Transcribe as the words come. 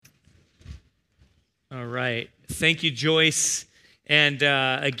All right. Thank you, Joyce. And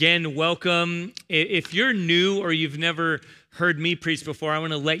again, welcome. If you're new or you've never heard me preach before, I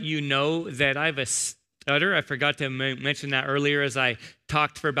want to let you know that I have a stutter. I forgot to mention that earlier as I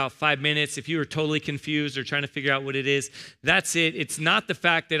talked for about 5 minutes. If you were totally confused or trying to figure out what it is, that's it. It's not the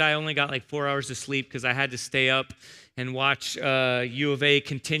fact that I only got like 4 hours of sleep because I had to stay up and watch U of A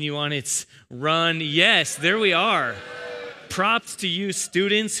continue on its run. Yes, there we are. Props to you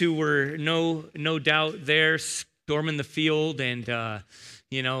students who were no doubt there storming the field and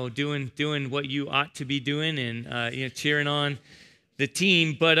doing what you ought to be doing and cheering on the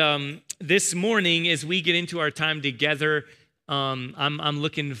team. But this morning, as we get into our time together, I'm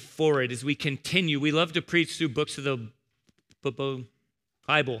looking forward as we continue. We love to preach through books of the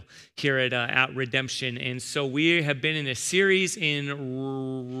Bible here at Redemption. And so we have been in a series in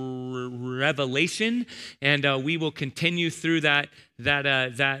Revelation, and we will continue through that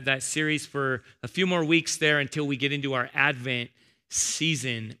series for a few more weeks there until we get into our Advent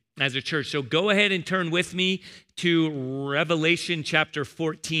season as a church. So go ahead and turn with me to Revelation chapter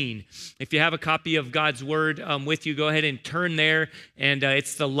 14. If you have a copy of God's Word with you, go ahead and turn there. And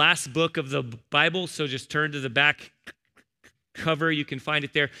it's the last book of the Bible, so just turn to the back cover. You can find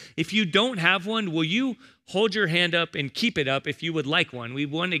it there. If you don't have one, will you hold your hand up and keep it up if you would like one? We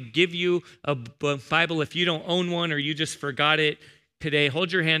want to give you a Bible. If you don't own one or you just forgot it today,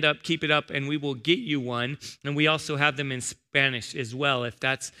 hold your hand up, keep it up, and we will get you one. And we also have them in Spanish as well, if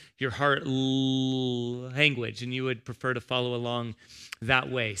that's your heart language and you would prefer to follow along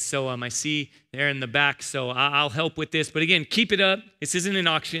that way. So I see there in the back, so I'll help with this. But again, keep it up. This isn't an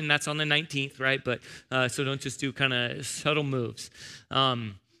auction. That's on the 19th, right? But so don't just do kind of subtle moves.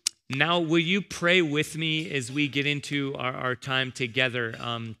 Now, will you pray with me as we get into our time together?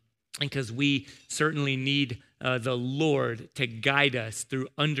 Because we certainly need the Lord to guide us through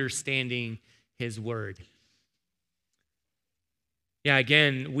understanding His Word. Yeah,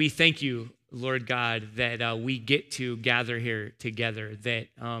 again, we thank you, Lord God, that we get to gather here together, that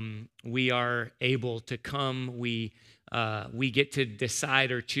we are able to come. We get to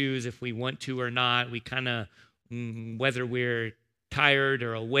decide or choose if we want to or not. We kind of, whether we're tired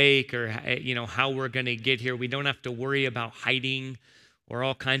or awake or, how we're going to get here, we don't have to worry about hiding or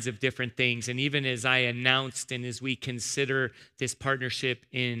all kinds of different things. And even as I announced and as we consider this partnership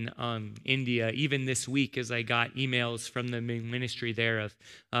in India, even this week as I got emails from the ministry there of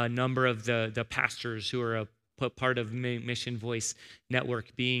a number of the pastors who are a part of Mission Voice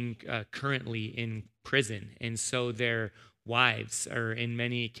Network being currently in prison. And so their wives are in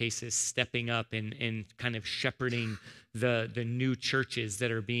many cases stepping up and kind of shepherding the new churches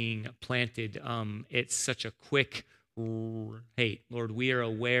that are being planted. It's such a quick hey, Lord, we are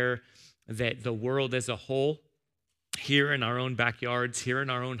aware that the world as a whole, here in our own backyards, here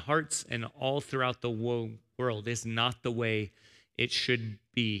in our own hearts, and all throughout the world is not the way it should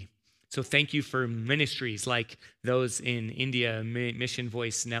be. So thank you for ministries like those in India, Mission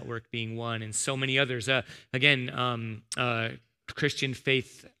Voice Network being one, and so many others. Christian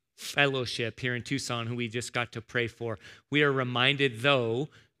Faith Fellowship here in Tucson, who we just got to pray for. We are reminded, though,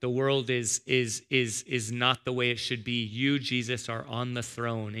 the world is not the way it should be. You, Jesus, are on the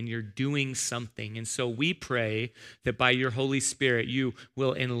throne and you're doing something. And so we pray that by your Holy Spirit, you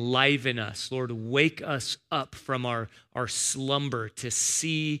will enliven us. Lord, wake us up from our slumber to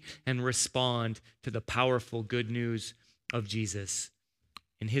see and respond to the powerful good news of Jesus.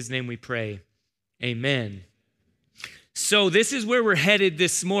 In his name we pray, amen. So this is where we're headed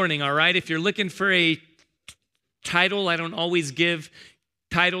this morning, all right? If you're looking for a title, I don't always give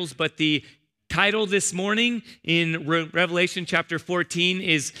titles, but the title this morning in Revelation chapter 14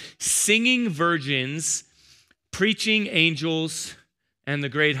 is Singing Virgins, Preaching Angels, and the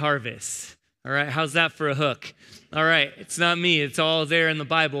Great Harvest. All right, how's that for a hook? All right, it's not me. It's all there in the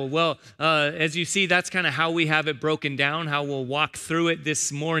Bible. Well, as you see, that's kind of how we have it broken down, how we'll walk through it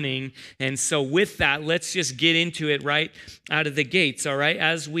this morning. And so with that, let's just get into it right out of the gates, all right?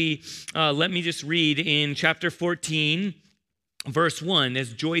 As we, let me just read in chapter 14, Verse 1,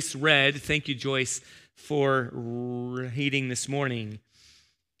 as Joyce read, thank you, Joyce, for reading this morning.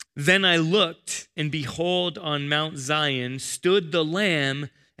 Then I looked, and behold, on Mount Zion stood the Lamb,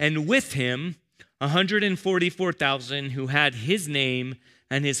 and with him 144,000 who had his name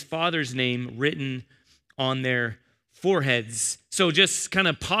and his Father's name written on their foreheads. So just kind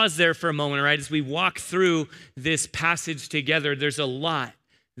of pause there for a moment, right? As we walk through this passage together, there's a lot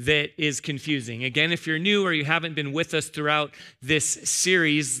that is confusing. Again, if you're new or you haven't been with us throughout this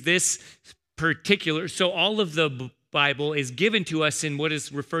series, this particular, so all of the Bible is given to us in what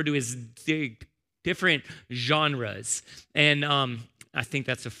is referred to as different genres. And I think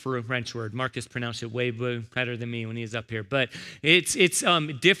that's a French word. Marcus pronounced it way better than me when he was up here. But it's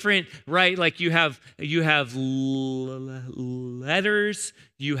different, right? Like you have letters,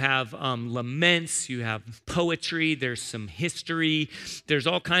 you have laments, you have poetry, there's some history, there's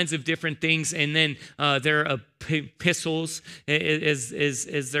all kinds of different things. And then there are epistles,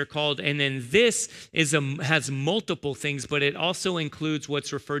 as they're called. And then this has multiple things, but it also includes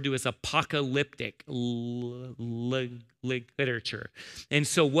what's referred to as apocalyptic literature. And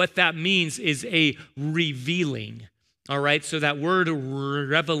so what that means is a revealing. All right, so that word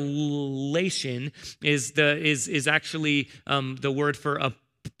revelation is actually the word for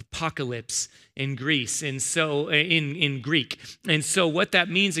apocalypse in Greece, and so in Greek. And so what that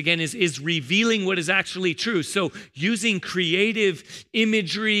means again is revealing what is actually true. So using creative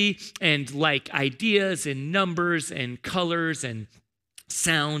imagery and like ideas and numbers and colors and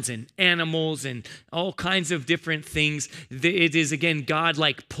sounds and animals and all kinds of different things. It is again God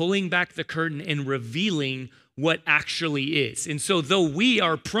like pulling back the curtain and revealing what actually is. And so though we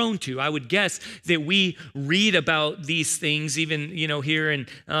are prone to, I would guess that we read about these things even, here in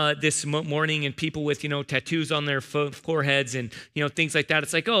this morning, and people with, tattoos on their foreheads and, things like that.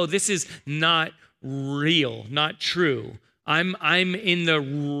 It's like, oh, this is not real, not true. I'm in the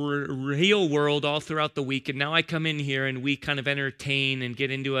real world all throughout the week, and now I come in here and we kind of entertain and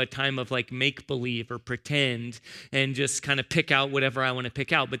get into a time of like make-believe or pretend and just kind of pick out whatever I want to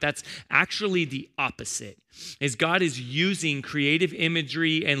pick out. But that's actually the opposite, is God is using creative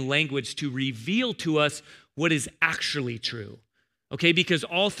imagery and language to reveal to us what is actually true. Okay, because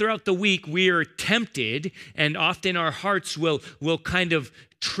all throughout the week we are tempted, and often our hearts will kind of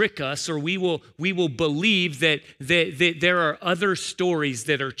trick us, or we will believe that there are other stories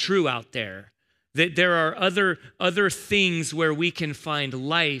that are true out there, that there are other things where we can find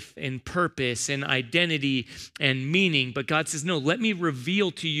life and purpose and identity and meaning. But God says, no, let me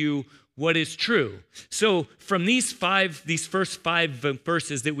reveal to you what is true. So from these first five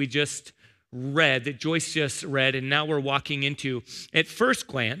verses that we just read, that Joyce just read, and now we're walking into, at first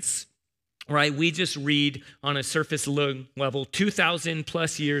glance, right, we just read on a surface level 2,000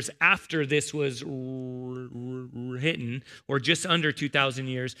 plus years after this was written, or just under 2,000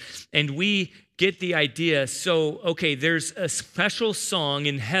 years, and we get the idea. So, okay, there's a special song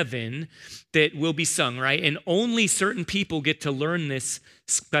in heaven that will be sung, right? And only certain people get to learn this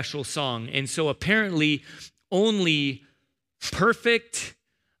special song. And so apparently only perfect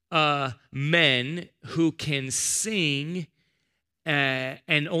men who can sing,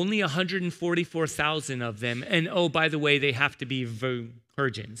 and only 144,000 of them. And oh, by the way, they have to be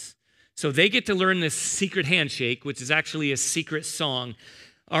virgins. So they get to learn this secret handshake, which is actually a secret song.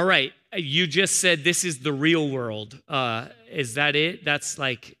 All right, you just said this is the real world. Is that it? That's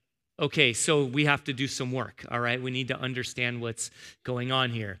like, okay, so we have to do some work. All right, we need to understand what's going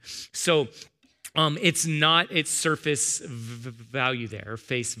on here. So it's not its surface value there,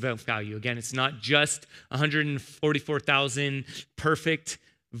 face value. Again, it's not just 144,000 perfect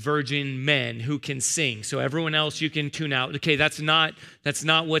virgin men who can sing. So everyone else you can tune out. Okay, that's not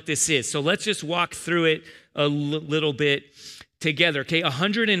what this is. So let's just walk through it a little bit together. Okay,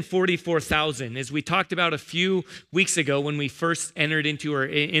 144,000, as we talked about a few weeks ago when we first entered into or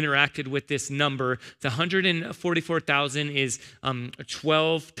interacted with this number, the 144,000 is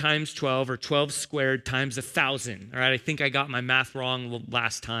 12 times 12, or 12 squared times 1,000. All right, I think I got my math wrong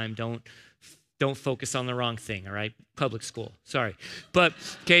last time. Don't focus on the wrong thing, all right? Public school, sorry. But,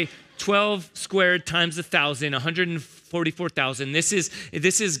 okay, 12 squared times 1,000, 144,000. This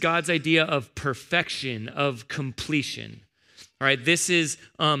is God's idea of perfection, of completion. All right, this is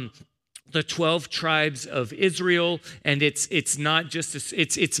the 12 tribes of Israel, and it's not just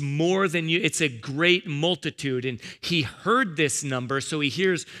it's more than you. It's a great multitude, and he heard this number, so he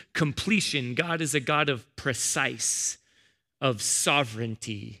hears completion. God is a God of precise, of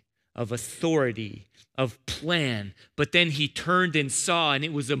sovereignty, of authority, of plan. But then he turned and saw, and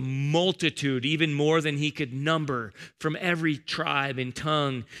it was a multitude, even more than he could number, from every tribe and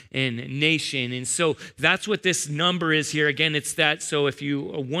tongue and nation. And so that's what this number is here. Again, it's that. So if you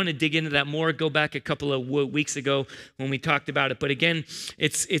want to dig into that more, go back a couple of weeks ago when we talked about it. But again,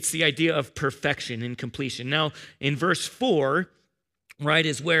 it's the idea of perfection and completion. Now, in verse 4, right,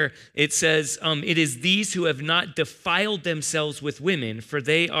 is where it says, it is these who have not defiled themselves with women, for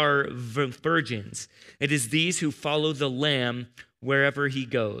they are virgins. It is these who follow the Lamb wherever he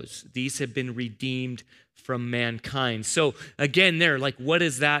goes. These have been redeemed from mankind. So again, what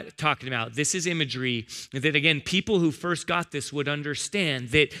is that talking about? This is imagery that, again, people who first got this would understand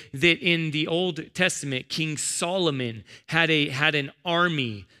that in the Old Testament, King Solomon had an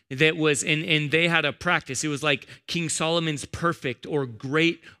army that was, and they had a practice. It was like King Solomon's perfect or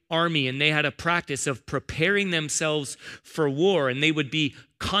great army, and they had a practice of preparing themselves for war, and they would be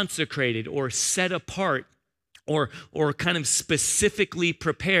consecrated or set apart or kind of specifically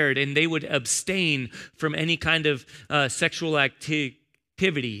prepared, and they would abstain from any kind of sexual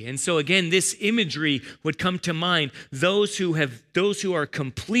activity. And so again, this imagery would come to mind, those who are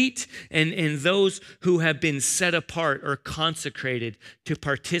complete and those who have been set apart or consecrated to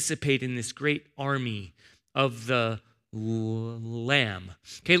participate in this great army of the Lamb.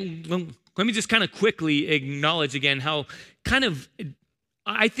 Okay, let me just kind of quickly acknowledge again how kind of,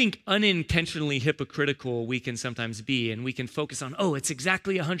 I think, unintentionally hypocritical we can sometimes be, and we can focus on, oh, it's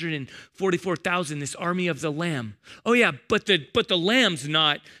exactly 144,000, this army of the Lamb. Oh yeah, but the lamb's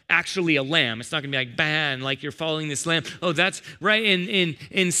not actually a lamb. It's not gonna be like, ban, like you're following this lamb. Oh, that's right.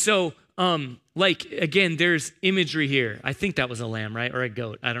 And so again, there's imagery here. I think that was a lamb, right? Or a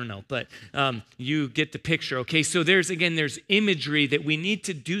goat. I don't know, but you get the picture. Okay, so there's imagery that we need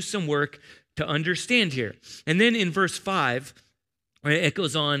to do some work to understand here. And then in verse 5, it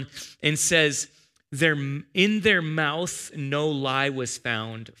goes on and says, in their mouth no lie was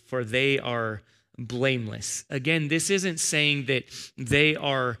found, for they are blameless. Again, this isn't saying that they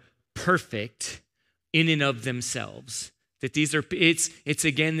are perfect in and of themselves. That it's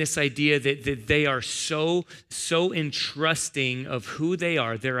again this idea that they are so entrusting of who they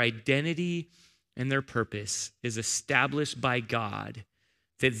are. Their identity and their purpose is established by God,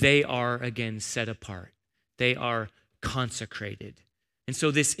 that they are, again, set apart. They are consecrated. And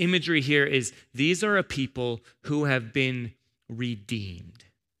so this imagery here is, these are a people who have been redeemed.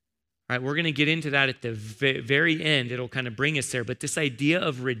 All right, we're going to get into that at the very end. It'll kind of bring us there. But this idea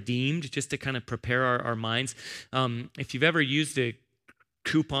of redeemed, just to kind of prepare our minds, if you've ever used a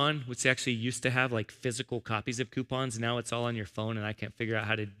coupon, which actually used to have like physical copies of coupons, now it's all on your phone, and I can't figure out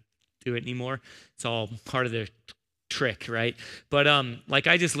how to do it anymore. It's all part of the trick, right? But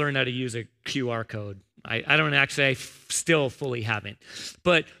I just learned how to use a QR code. I don't actually, I still fully haven't.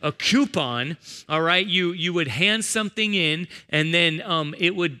 But a coupon, all right, you would hand something in, and then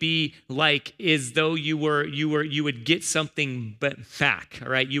it would be like as though you would get something back, all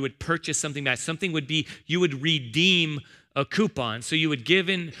right? You would purchase something back. Something would be, you would redeem a coupon. So you would give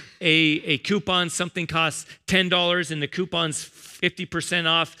in a coupon, something costs $10 and the coupon's 50%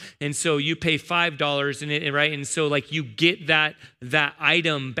 off, and so you pay $5 in it, right? And so like you get that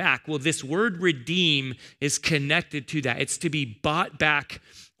item back. Well, this word redeem is connected to that. It's to be bought back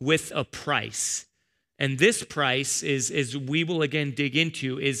with a price. And this price is we will again dig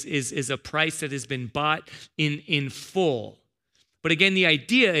into, is a price that has been bought in full. But again, the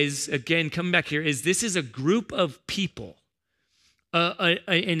idea is, again, coming back here, is this is a group of people,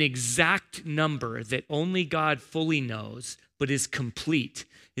 an exact number that only God fully knows, but is complete,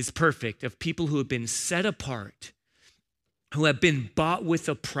 is perfect, of people who have been set apart, who have been bought with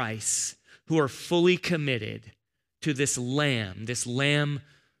a price, who are fully committed to this lamb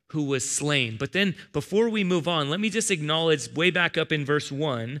who was slain. But then before we move on, let me just acknowledge way back up in verse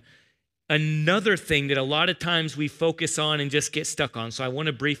 1, another thing that a lot of times we focus on and just get stuck on. So I want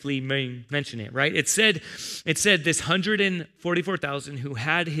to briefly mention it, right? It said this 144,000 who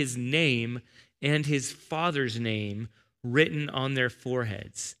had his name and his father's name written on their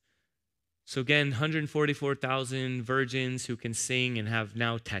foreheads. So again, 144,000 virgins who can sing and have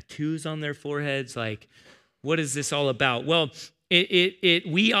now tattoos on their foreheads. Like, what is this all about? Well,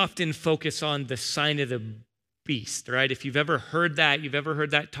 we often focus on the sign of the beast, right? If you've ever heard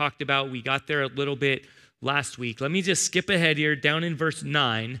that talked about, we got there a little bit last week. Let me just skip ahead here, down in verse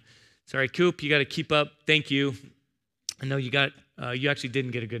 9. Sorry, Coop, you got to keep up. Thank you. I know you actually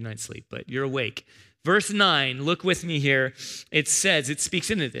didn't get a good night's sleep, but you're awake. Verse 9, look with me here. It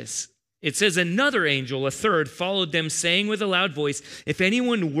speaks into this. It says, another angel, a third, followed them, saying with a loud voice, if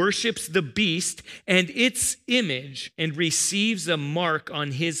anyone worships the beast and its image and receives a mark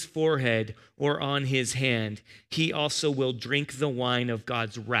on his forehead or on his hand, he also will drink the wine of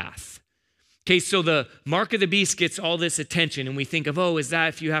God's wrath. Okay, so the mark of the beast gets all this attention, and we think of, is that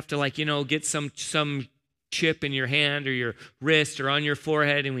if you have to get some chip in your hand or your wrist or on your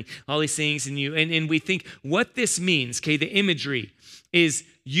forehead, and all these things, and we think what this means, okay, the imagery is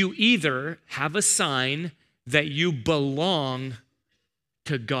you either have a sign that you belong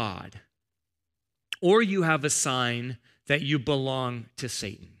to God, or you have a sign that you belong to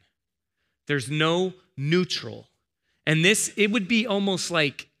Satan. There's no neutral. And it would be almost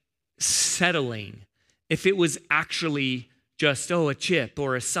like settling if it was actually just, a chip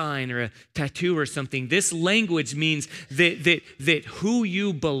or a sign or a tattoo or something. This language means that who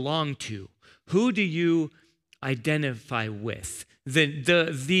you belong to, who do you identify with?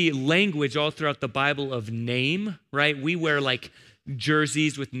 The language all throughout the Bible of name, right? We wear like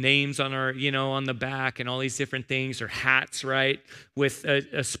jerseys with names on our, on the back and all these different things, or hats, right? With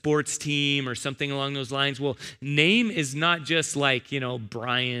a sports team or something along those lines. Well, name is not just like,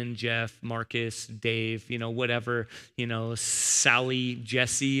 Brian, Jeff, Marcus, Dave, whatever, Sally,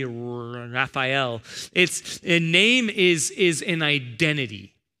 Jesse, Raphael. A name is an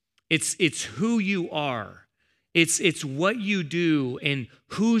identity. It's who you are. It's what you do and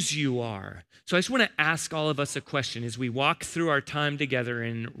whose you are. So I just want to ask all of us a question as we walk through our time together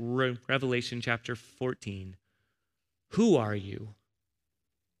in Revelation chapter 14. Who are you?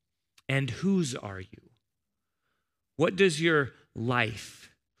 And whose are you? What does your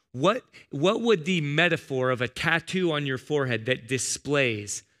life, what would the metaphor of a tattoo on your forehead that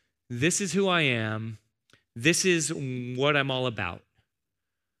displays, this is who I am, this is what I'm all about?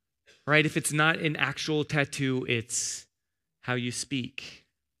 Right? If it's not an actual tattoo, it's how you speak,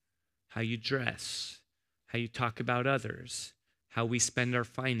 how you dress, how you talk about others, how we spend our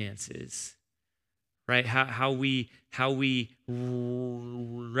finances, right? How we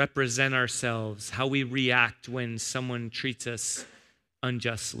represent ourselves, how we react when someone treats us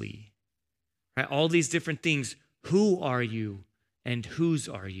unjustly, right? All these different things. Who are you and whose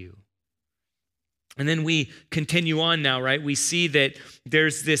are you? And then we continue on now, right? We see that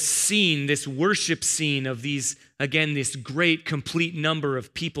there's this scene, this worship scene of these, again, this great complete number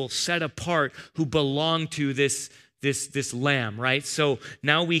of people set apart who belong to this lamb, right? So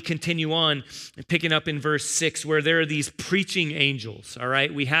now we continue on, picking up in verse 6, where there are these preaching angels, all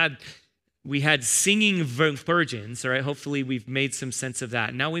right? We had singing virgins, all right? Hopefully we've made some sense of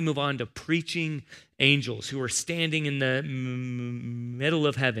that. Now we move on to preaching angels who are standing in the middle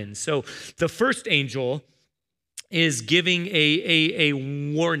of heaven. So the first angel is giving a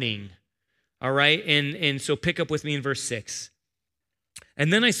warning, all right? And so pick up with me in verse 6.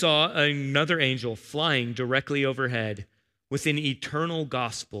 And then I saw another angel flying directly overhead with an eternal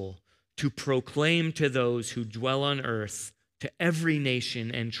gospel to proclaim to those who dwell on earth, to every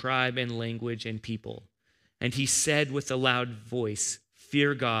nation and tribe and language and people. And he said with a loud voice,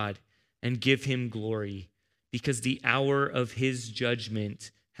 "Fear God and give him glory, because the hour of his judgment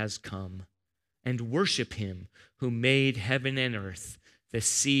has come. And worship him who made heaven and earth, the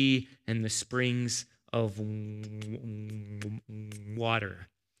sea and the springs of water."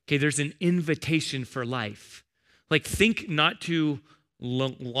 Okay, there's an invitation for life. Like, think not too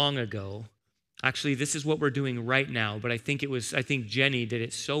long ago. Actually, this is what we're doing right now, but I think Jenny did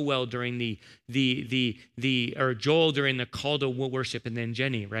it so well during or Joel during the call to worship, and then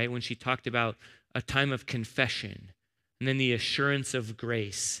Jenny, right, when she talked about a time of confession and then the assurance of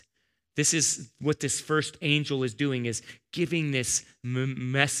grace. This is what this first angel is doing, is giving this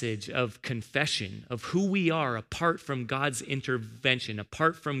message of confession of who we are apart from God's intervention,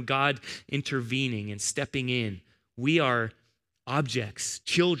 apart from God intervening and stepping in. We are objects,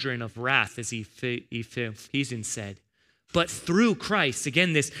 children of wrath, as Ephesians said. But through Christ,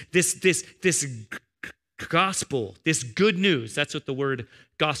 again, this gospel, this good news, that's what the word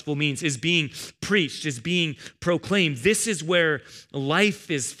gospel means, is being preached, is being proclaimed. This is where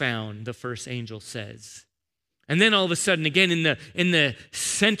life is found, the first angel says. And then all of a sudden, again, in the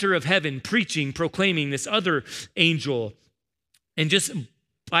center of heaven, preaching, proclaiming, this other angel. And just,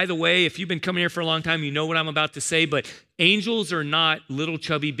 by the way, if you've been coming here for a long time, you know what I'm about to say, but angels are not little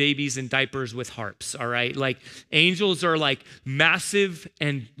chubby babies in diapers with harps, all right? Like, angels are like massive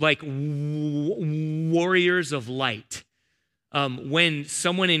and like warriors of light. When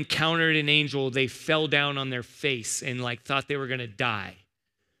someone encountered an angel, they fell down on their face and like thought they were going to die.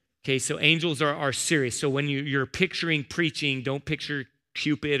 Okay, so angels are serious. So when you're picturing preaching, don't picture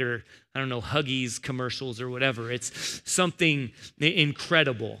Cupid or, I don't know, Huggies commercials or whatever. It's something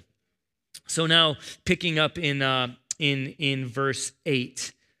incredible. So now picking up in verse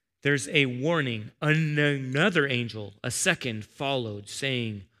 8, there's a warning. Another angel, a second, followed,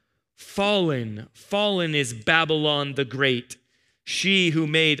 saying, "Fallen, fallen is Babylon the Great, she who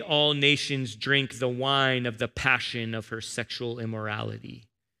made all nations drink the wine of the passion of her sexual immorality."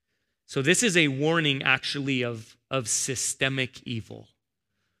 So this is a warning actually of systemic evil.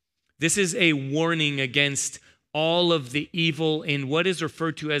 This is a warning against all of the evil in what is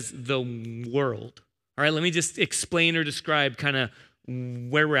referred to as the world. All right, let me just explain or describe kind of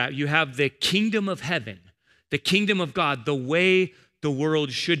where we're at. You have the kingdom of heaven, the kingdom of God, the way the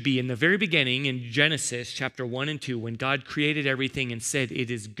world should be. In the very beginning, in Genesis chapter 1 and 2, when God created everything and said, it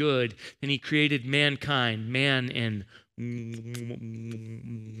is good, and he created mankind, man and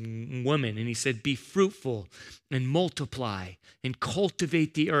woman, and he said, be fruitful and multiply and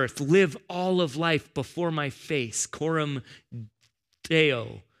cultivate the earth. Live all of life before my face. Coram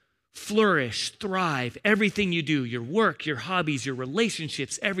Deo. Flourish, thrive, everything you do, your work, your hobbies, your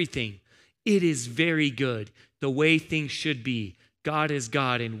relationships, everything. It is very good, the way things should be. God is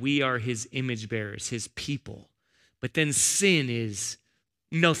God, and we are his image bearers, his people. But then sin is,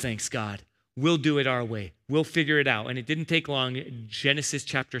 no thanks, God. We'll do it our way. We'll figure it out. And it didn't take long. Genesis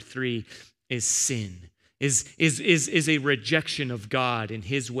chapter 3 is sin, is a rejection of God and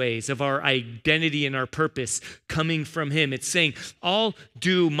his ways, of our identity and our purpose coming from him. It's saying, I'll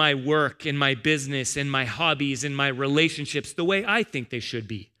do my work and my business and my hobbies and my relationships the way I think they should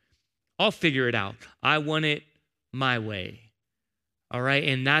be. I'll figure it out. I want it my way. All right?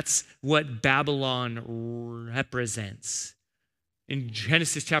 And that's what Babylon represents. In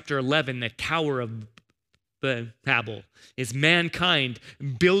Genesis chapter 11, the Tower of Babel is mankind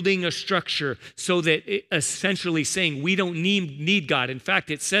building a structure so that essentially saying we don't need God. In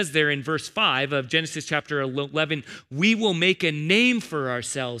fact, it says there in verse 5 of Genesis chapter 11, we will make a name for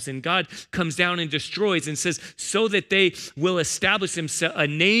ourselves. And God comes down and destroys and says so that they will establish a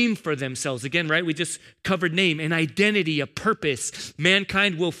name for themselves. Again, right? We just covered name, an identity, a purpose.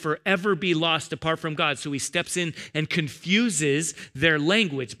 Mankind will forever be lost apart from God. So he steps in and confuses their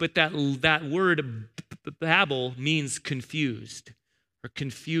language. But that word Babel means confused or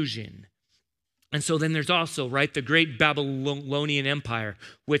confusion. And so then there's also, right, the great Babylonian Empire,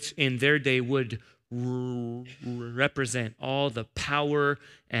 which in their day would represent all the power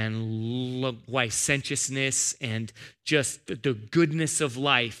and licentiousness and just the goodness of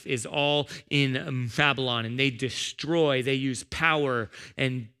life is all in Babylon. And they destroy, they use power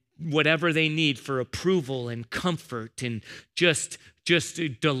and whatever they need for approval and comfort and just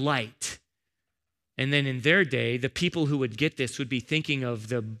delight. And then in their day, the people who would get this would be thinking of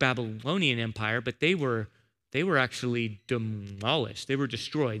the Babylonian Empire, but they were actually demolished. They were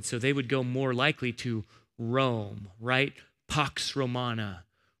destroyed. So they would go more likely to Rome, right? Pax Romana,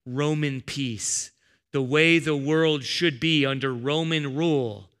 Roman peace, the way the world should be under Roman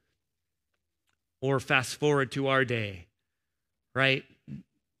rule. Or fast forward to our day, right?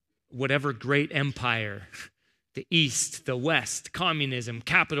 Whatever great empire, the East, the West, communism,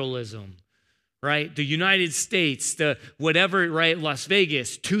 capitalism, right? The United States, the whatever, right? Las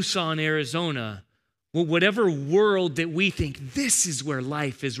Vegas, Tucson, Arizona, well, whatever world that we think this is where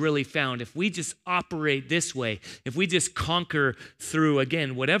life is really found, if we just operate this way, if we just conquer through,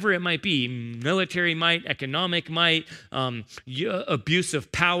 again, whatever it might be, military might, economic might, abuse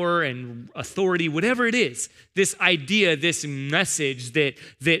of power and authority, whatever it is, this idea, this message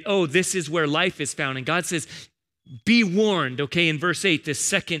that oh, this is where life is found. And God says, be warned, okay? In verse 8, the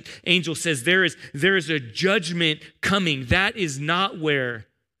second angel says, there is a judgment coming. That is not where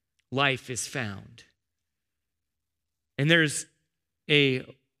life is found. And there's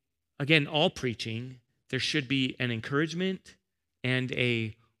again, all preaching, there should be an encouragement and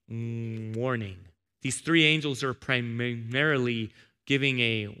a warning. These three angels are primarily giving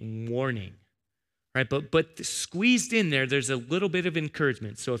a warning, right? But squeezed in there, there's a little bit of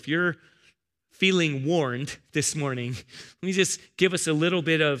encouragement. So if you're feeling warned this morning, let me just give us a little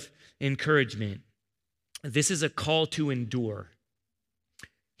bit of encouragement. This is a call to endure.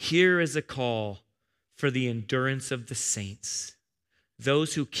 Here is a call for the endurance of the saints,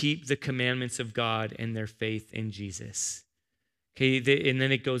 those who keep the commandments of God and their faith in Jesus. Okay, and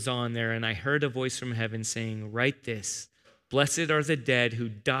then it goes on there, and I heard a voice from heaven saying, write this, blessed are the dead who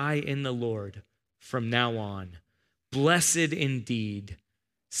die in the Lord from now on. Blessed indeed,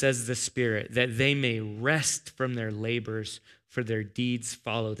 says the Spirit, that they may rest from their labors, for their deeds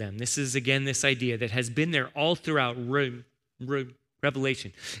follow them. This is, again, this idea that has been there all throughout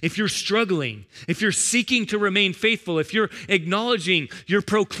Revelation. If you're struggling, if you're seeking to remain faithful, if you're acknowledging, you're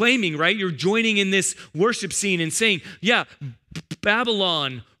proclaiming, right? You're joining in this worship scene and saying, yeah,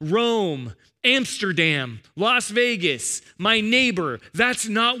 Babylon, Rome, Amsterdam, Las Vegas, my neighbor, that's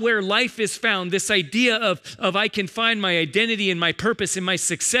not where life is found. This idea of I can find my identity and my purpose and my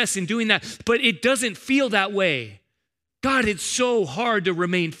success in doing that, but it doesn't feel that way. God, it's so hard to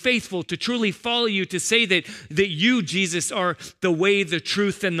remain faithful, to truly follow you, to say that you, Jesus, are the way, the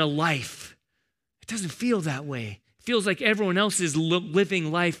truth, and the life. It doesn't feel that way. It feels like everyone else is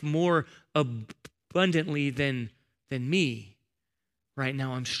living life more abundantly than me. Right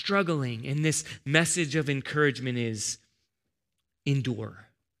now, I'm struggling, and this message of encouragement is endure.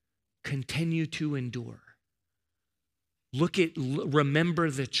 Continue to endure. remember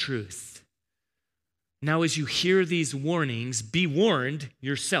the truth. Now, as you hear these warnings, be warned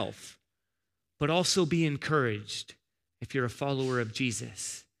yourself, but also be encouraged if you're a follower of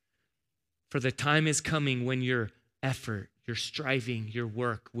Jesus. For the time is coming when your effort, your striving, your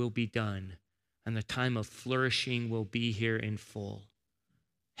work will be done, and the time of flourishing will be here in full.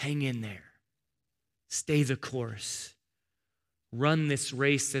 Hang in there. Stay the course. Run this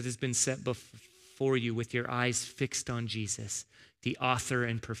race that has been set before you with your eyes fixed on Jesus, the author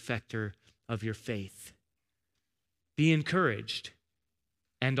and perfecter of your faith. Be encouraged,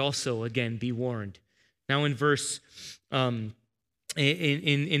 and also, again, be warned. Now in verses 9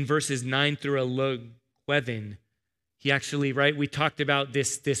 through 11, he actually, right, we talked about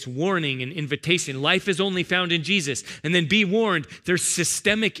this warning and invitation. Life is only found in Jesus. And then be warned, there's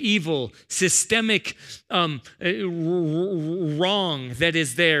systemic evil, systemic wrong that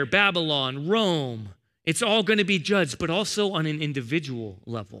is there. Babylon, Rome. It's all going to be judged, but also on an individual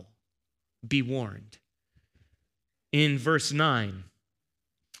level. Be warned. In verse 9,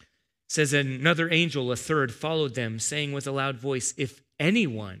 it says, another angel, a third, followed them, saying with a loud voice, if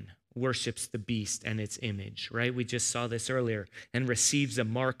anyone worships the beast and its image, right? We just saw this earlier, and receives a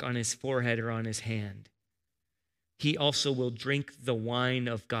mark on his forehead or on his hand, he also will drink the wine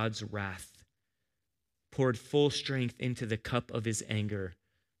of God's wrath, poured full strength into the cup of his anger,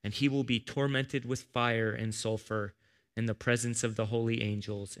 and he will be tormented with fire and sulfur in the presence of the holy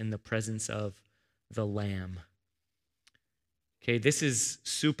angels, in the presence of the Lamb. Okay, this is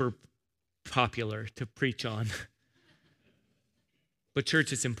super popular to preach on. But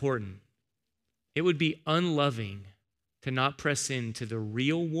church, it's important. It would be unloving to not press into the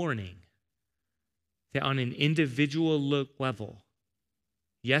real warning that on an individual level,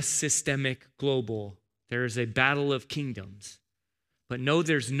 yes, systemic, global, there is a battle of kingdoms, but no,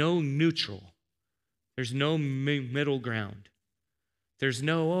 there's no neutral. There's no middle ground. There's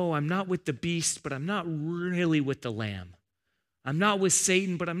no, oh, I'm not with the beast, but I'm not really with the Lamb. I'm not with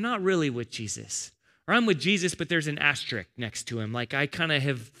Satan, but I'm not really with Jesus. Or I'm with Jesus, but there's an asterisk next to him. Like I kind of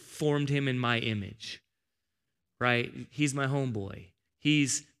have formed him in my image, right? He's my homeboy.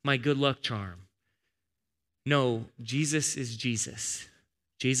 He's my good luck charm. No, Jesus is Jesus.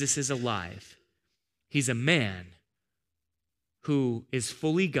 Jesus is alive. He's a man who is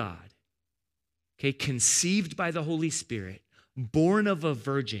fully God, okay, conceived by the Holy Spirit, born of a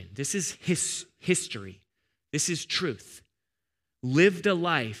virgin. This is history. This is truth. Lived a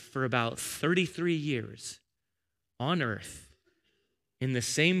life for about 33 years on earth in the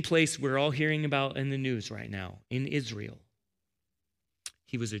same place we're all hearing about in the news right now, in Israel.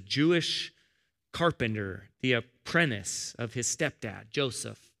 He was a Jewish carpenter, the apprentice of his stepdad,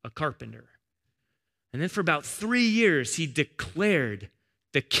 Joseph, a carpenter. And then for about 3 years, he declared,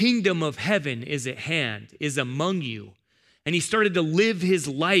 the kingdom of heaven is at hand, is among you. And he started to live his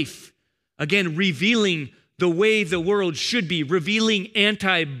life, again, revealing the way the world should be, revealing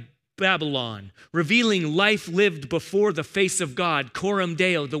anti-Babylon, revealing life lived before the face of God, coram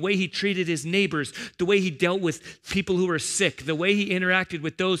Deo, the way he treated his neighbors, the way he dealt with people who were sick, the way he interacted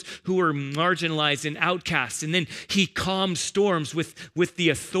with those who were marginalized and outcasts. And then he calmed storms with the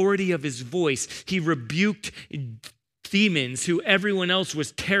authority of his voice. He rebuked demons who everyone else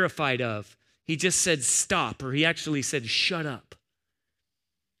was terrified of. He just said, stop, or he actually said, shut up.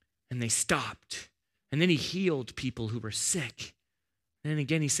 And they stopped. And then he healed people who were sick. And then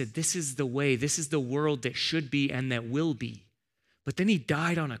again, he said, this is the way, this is the world that should be and that will be. But then he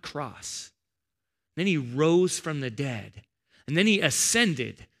died on a cross. Then he rose from the dead. And then he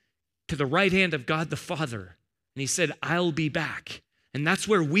ascended to the right hand of God the Father. And he said, I'll be back. And that's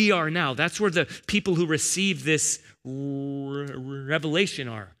where we are now. That's where the people who receive this revelation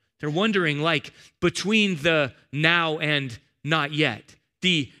are. They're wondering, like, between the now and not yet.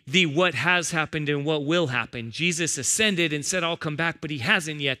 The what has happened and what will happen. Jesus ascended and said, I'll come back, but he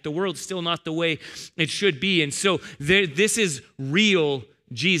hasn't yet. The world's still not the way it should be. And so this is real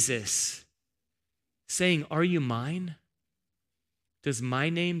Jesus saying, are you mine? Does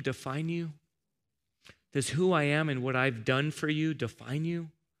my name define you? Does who I am and what I've done for you define you?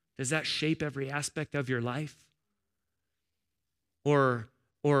 Does that shape every aspect of your life? Or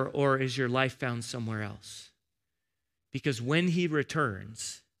is your life found somewhere else? Because when he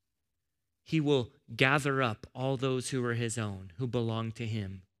returns, he will gather up all those who are his own, who belong to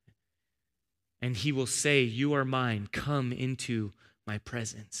him. And he will say, you are mine, come into my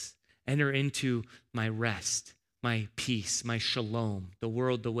presence. Enter into my rest, my peace, my shalom, the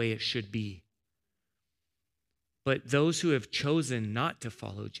world the way it should be. But those who have chosen not to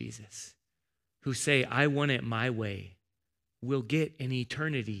follow Jesus, who say, I want it my way, will get an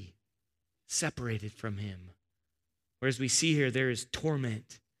eternity separated from him. Whereas we see here, there is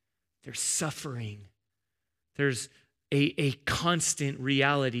torment, there's suffering, there's a constant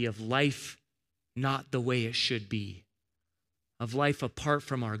reality of life not the way it should be, of life apart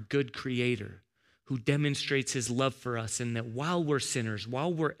from our good Creator who demonstrates his love for us, and that while we're sinners,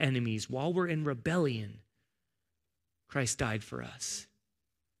 while we're enemies, while we're in rebellion, Christ died for us.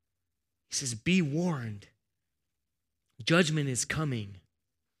 He says, be warned. Judgment is coming.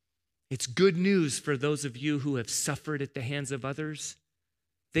 It's good news for those of you who have suffered at the hands of others.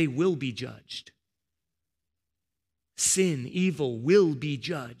 They will be judged. Sin, evil will be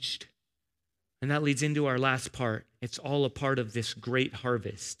judged. And that leads into our last part. It's all a part of this great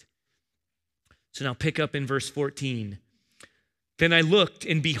harvest. So now pick up in verse 14. Then I looked,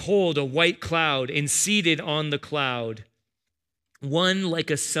 and behold, a white cloud, and seated on the cloud, one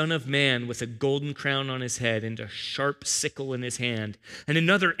like a son of man with a golden crown on his head and a sharp sickle in his hand. And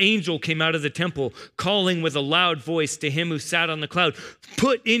another angel came out of the temple, calling with a loud voice to him who sat on the cloud,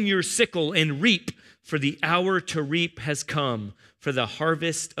 put in your sickle and reap, for the hour to reap has come, for the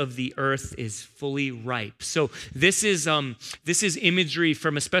harvest of the earth is fully ripe. So this is imagery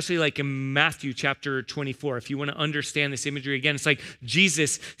from, especially like in Matthew chapter 24. If you want to understand this imagery again, it's like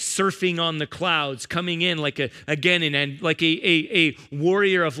Jesus surfing on the clouds, coming in like a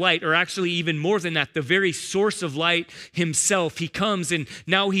warrior of light, or actually even more than that, the very source of light himself. He comes and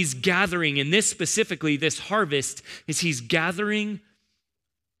now he's gathering, and this specifically, this harvest, is he's gathering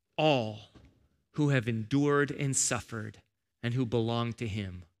all who have endured and suffered and who belong to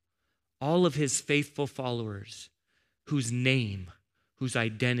him. All of his faithful followers whose name, whose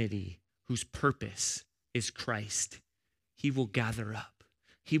identity, whose purpose is Christ. He will gather up.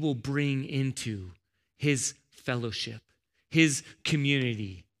 He will bring into his fellowship, his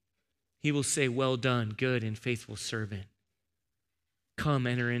community. He will say, well done, good and faithful servant. Come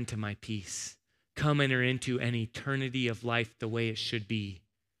enter into my peace. Come enter into an eternity of life the way it should be.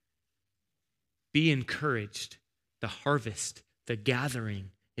 Be encouraged. The harvest, the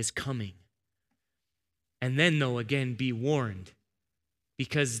gathering is coming. And then, though, again, be warned,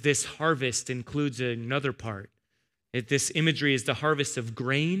 because this harvest includes another part. This imagery is the harvest of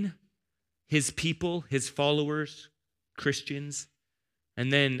grain, his people, his followers, Christians,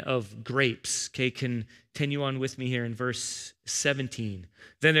 and then of grapes. Okay, continue on with me here in verse 17.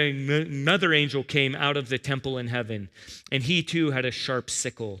 Then another angel came out of the temple in heaven, and he too had a sharp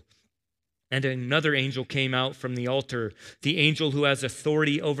sickle. And another angel came out from the altar, the angel who has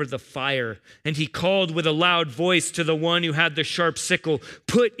authority over the fire. And he called with a loud voice to the one who had the sharp sickle,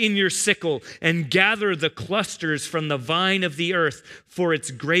 put in your sickle and gather the clusters from the vine of the earth, for its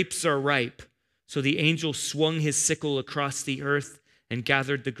grapes are ripe. So the angel swung his sickle across the earth and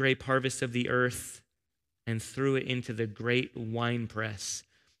gathered the grape harvest of the earth and threw it into the great winepress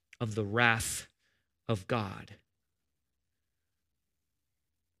of the wrath of God.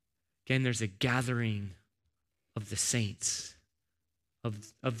 Again, there's a gathering of the saints,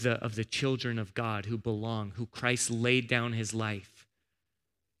 of the children of God who belong, who Christ laid down his life.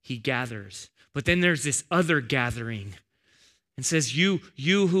 He gathers. But then there's this other gathering, and says, you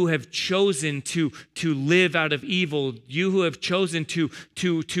who have chosen to live out of evil, you who have chosen to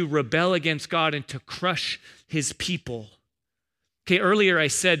rebel against God and to crush his people. Okay, earlier I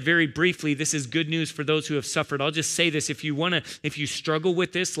said very briefly, this is good news for those who have suffered. I'll just say this, if you struggle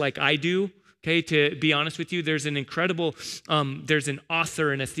with this like I do, okay, to be honest with you, there's an incredible, there's an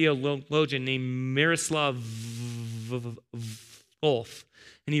author and a theologian named Miroslav Volf.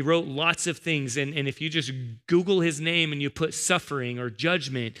 And he wrote lots of things. And if you just Google his name and you put suffering or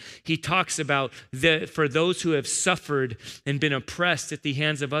judgment, he talks about for those who have suffered and been oppressed at the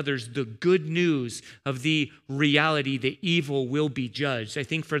hands of others, the good news of the reality that evil will be judged. I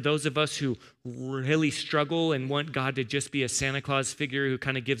think for those of us who really struggle and want God to just be a Santa Claus figure who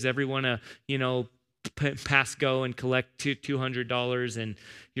kind of gives everyone a, pass go and collect $200 and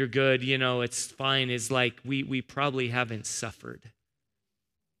you're good, it's fine, is like we probably haven't suffered.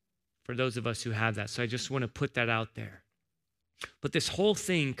 For those of us who have that. So I just want to put that out there. But this whole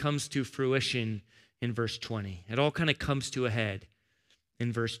thing comes to fruition in verse 20. It all kind of comes to a head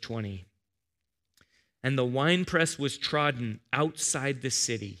in verse 20. And the winepress was trodden outside the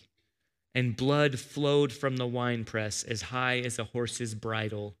city, and blood flowed from the winepress as high as a horse's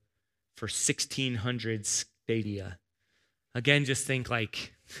bridle for 1,600 stadia. Again, just think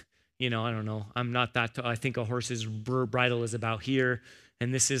like, I don't know. I'm not that tall. I think a horse's bridle is about here.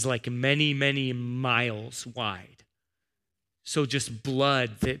 And this is like many, many miles wide. So just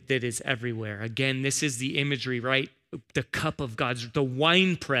blood that is everywhere. Again, this is the imagery, right? The cup of the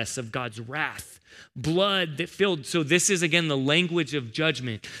winepress of God's wrath blood that filled. So this is, again, the language of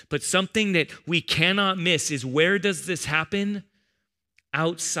judgment. But something that we cannot miss is, where does this happen?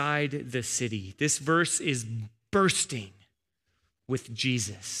 Outside the city. This verse is bursting with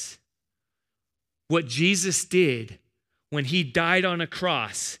Jesus. What Jesus did when he died on a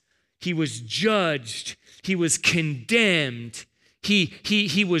cross, he was judged, he was condemned,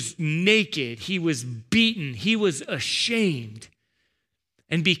 he was naked, he was beaten, he was ashamed.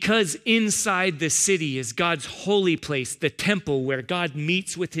 And because inside the city is God's holy place, the temple where God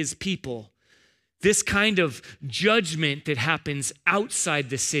meets with his people, this kind of judgment that happens outside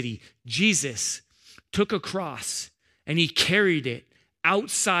the city, Jesus took a cross and he carried it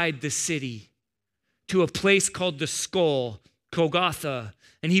outside the city to a place called the skull, Golgotha,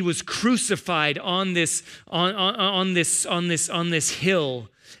 and he was crucified on this hill.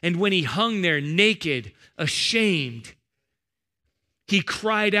 And when he hung there naked, ashamed, he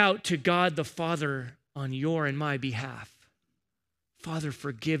cried out to God the Father on your and my behalf. Father,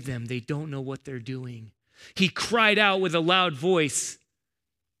 forgive them. They don't know what they're doing. He cried out with a loud voice,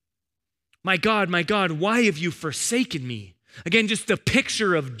 my God, why have you forsaken me? Again, just the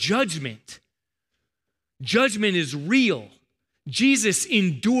picture of judgment. Judgment is real. Jesus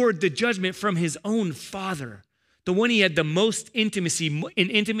endured the judgment from his own Father, the one he had the most intimacy, an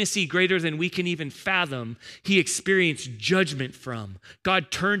intimacy greater than we can even fathom. He experienced judgment from.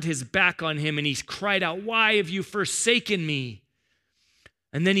 God turned his back on him and he cried out, why have you forsaken me?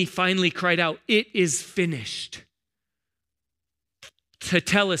 And then he finally cried out, it is finished.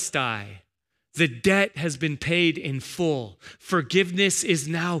 Tetelestai, the debt has been paid in full. Forgiveness is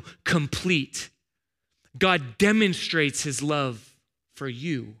now complete. God demonstrates his love for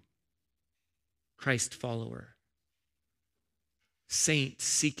you, Christ follower. Saint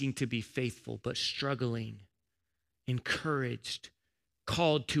seeking to be faithful but struggling, encouraged,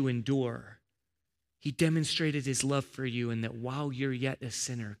 called to endure. He demonstrated his love for you, and that while you're yet a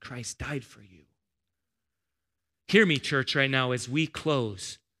sinner, Christ died for you. Hear me, church, right now as we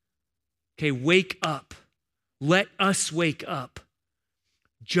close. Okay, wake up. Let us wake up.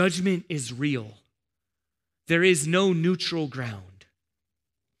 Judgment is real. There is no neutral ground.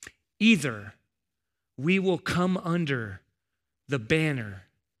 Either we will come under the banner,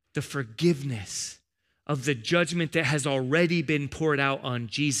 the forgiveness of the judgment that has already been poured out on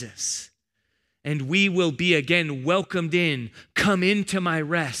Jesus, and we will be again welcomed in. Come into my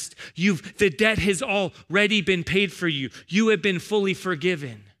rest. The debt has already been paid for you. You have been fully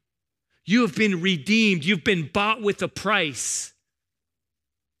forgiven. You have been redeemed. You've been bought with a price.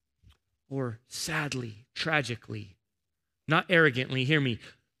 Or sadly, tragically, not arrogantly, hear me,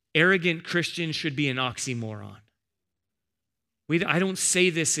 arrogant Christians should be an oxymoron. I don't say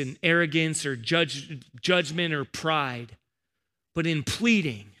this in arrogance or judgment or pride, but in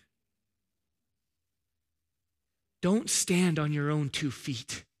pleading. Don't stand on your own 2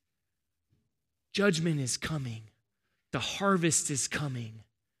 feet. Judgment is coming. The harvest is coming.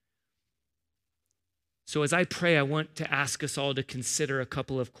 So as I pray, I want to ask us all to consider a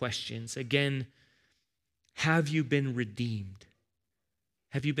couple of questions. Again, have you been redeemed?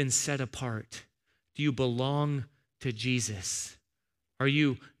 Have you been set apart? Do you belong to Jesus? Are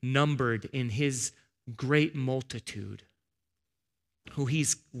you numbered in his great multitude who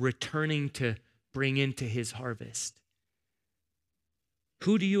he's returning to bring into his harvest?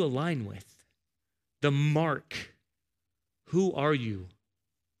 Who do you align with? The mark. Who are you?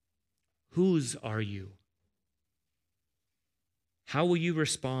 Whose are you? How will you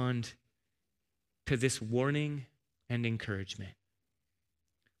respond to this warning and encouragement?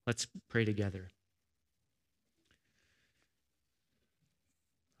 Let's pray together.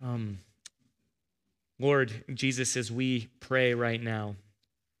 Lord Jesus, as we pray right now,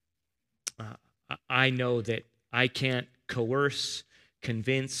 I know that I can't coerce,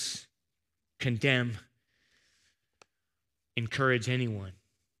 convince, condemn, encourage anyone.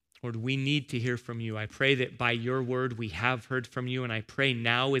 Lord, we need to hear from you. I pray that by your word we have heard from you, and I pray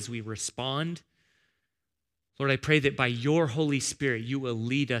now as we respond, Lord, I pray that by your Holy Spirit you will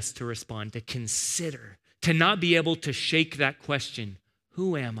lead us to respond, to consider, to not be able to shake that question,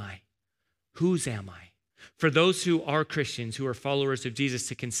 who am I? Whose am I? For those who are Christians, who are followers of Jesus,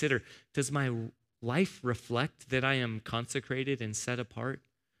 to consider, does my life reflect that I am consecrated and set apart?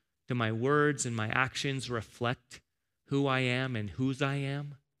 Do my words and my actions reflect who I am and whose I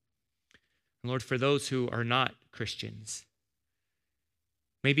am? And Lord, for those who are not Christians,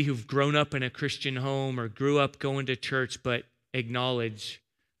 maybe who've grown up in a Christian home or grew up going to church, but acknowledge,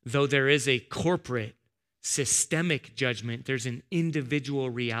 though there is a corporate, systemic judgment, there's an individual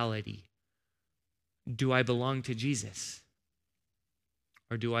reality. Do I belong to Jesus?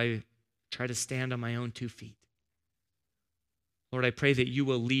 Or do I try to stand on my own 2 feet. Lord, I pray that you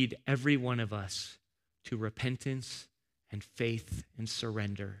will lead every one of us to repentance and faith and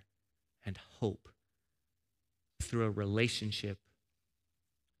surrender and hope through a relationship,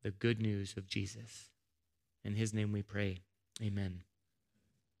 the good news of Jesus. In his name we pray. Amen.